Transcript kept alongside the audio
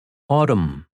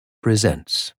Autumn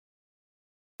presents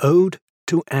Ode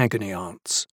to Agony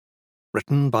Aunts,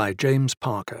 written by James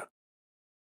Parker.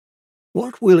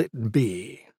 What will it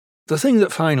be? The thing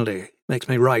that finally makes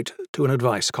me write to an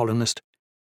advice columnist.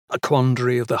 A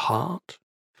quandary of the heart?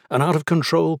 An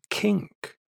out-of-control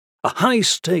kink? A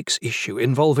high-stakes issue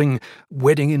involving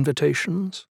wedding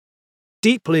invitations?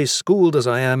 Deeply schooled as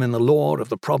I am in the lore of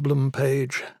the problem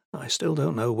page, I still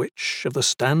don't know which of the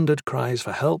standard cries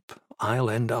for help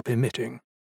I'll end up emitting.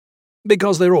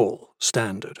 Because they're all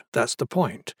standard, that's the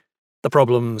point. The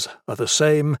problems are the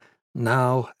same,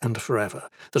 now and forever.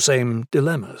 The same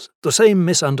dilemmas, the same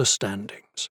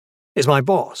misunderstandings. Is my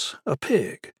boss a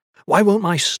pig? Why won't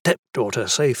my stepdaughter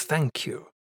say thank you?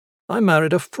 I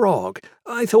married a frog.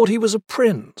 I thought he was a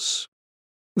prince.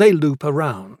 They loop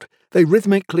around. They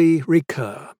rhythmically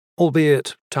recur,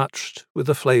 albeit touched with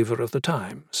the flavour of the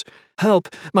times. Help,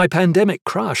 my pandemic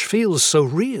crush feels so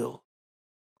real.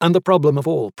 And the problem of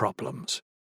all problems,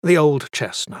 the old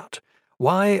chestnut.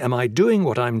 Why am I doing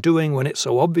what I'm doing when it's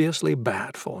so obviously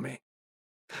bad for me?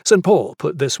 St. Paul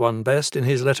put this one best in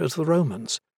his letter to the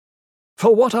Romans.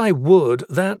 For what I would,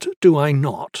 that do I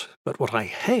not, but what I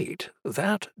hate,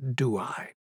 that do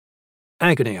I.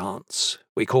 Agony aunts,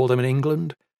 we call them in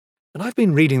England, and I've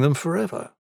been reading them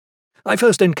forever. I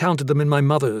first encountered them in my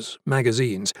mother's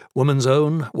magazines, Woman's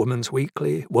Own, Woman's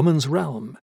Weekly, Woman's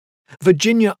Realm.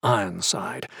 Virginia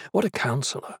Ironside, what a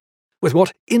counsellor! With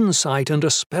what insight and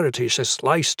asperity she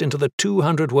sliced into the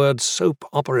 200-word soap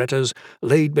operettas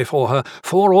laid before her,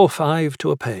 4 or 5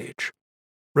 to a page.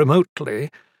 Remotely,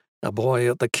 a boy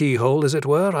at the keyhole, as it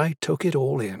were, I took it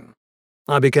all in.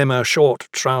 I became a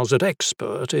short-trousered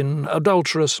expert in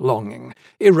adulterous longing,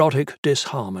 erotic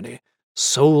disharmony,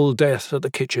 soul death at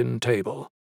the kitchen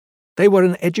table. They were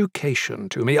an education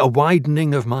to me, a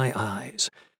widening of my eyes.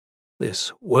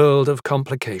 This world of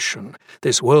complication,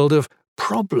 this world of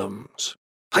problems.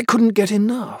 I couldn't get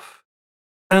enough.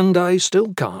 And I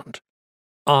still can't.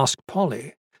 Ask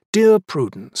Polly. Dear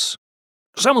Prudence.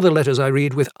 Some of the letters I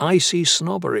read with icy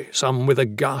snobbery, some with a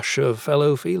gush of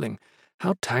fellow feeling.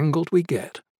 How tangled we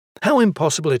get. How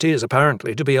impossible it is,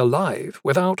 apparently, to be alive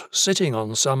without sitting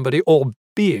on somebody or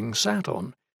being sat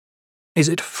on. Is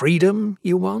it freedom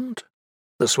you want?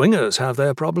 The swingers have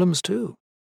their problems too.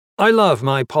 I love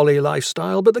my poly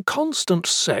lifestyle, but the constant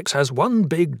sex has one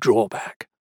big drawback.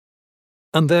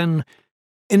 And then,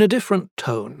 in a different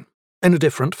tone, in a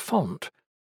different font,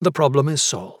 the problem is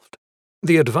solved.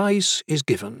 The advice is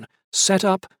given.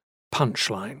 Setup,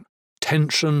 punchline.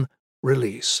 Tension,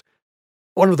 release.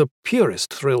 One of the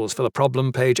purest thrills for the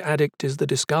problem page addict is the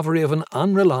discovery of an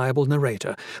unreliable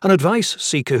narrator, an advice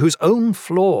seeker whose own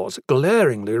flaws,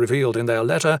 glaringly revealed in their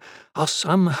letter, are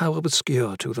somehow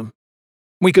obscure to them.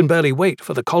 We can barely wait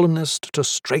for the columnist to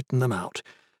straighten them out.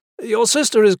 Your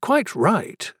sister is quite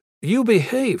right. You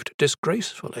behaved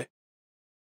disgracefully.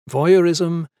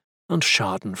 Voyeurism and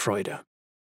schadenfreude.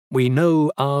 We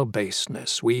know our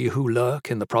baseness, we who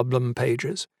lurk in the problem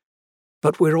pages.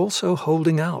 But we're also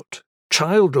holding out,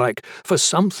 childlike, for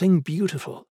something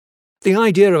beautiful. The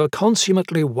idea of a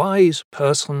consummately wise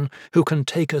person who can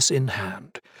take us in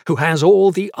hand, who has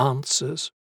all the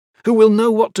answers, who will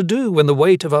know what to do when the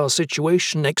weight of our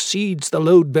situation exceeds the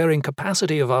load-bearing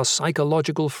capacity of our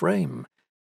psychological frame.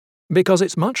 Because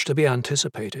it's much to be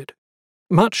anticipated,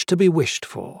 much to be wished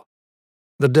for,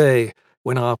 the day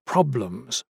when our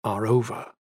problems are over.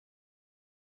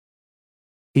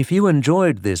 If you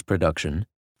enjoyed this production,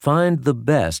 find the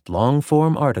best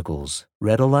long-form articles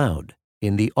read aloud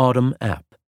in the Autumn app,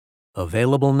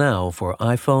 available now for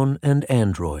iPhone and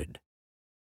Android.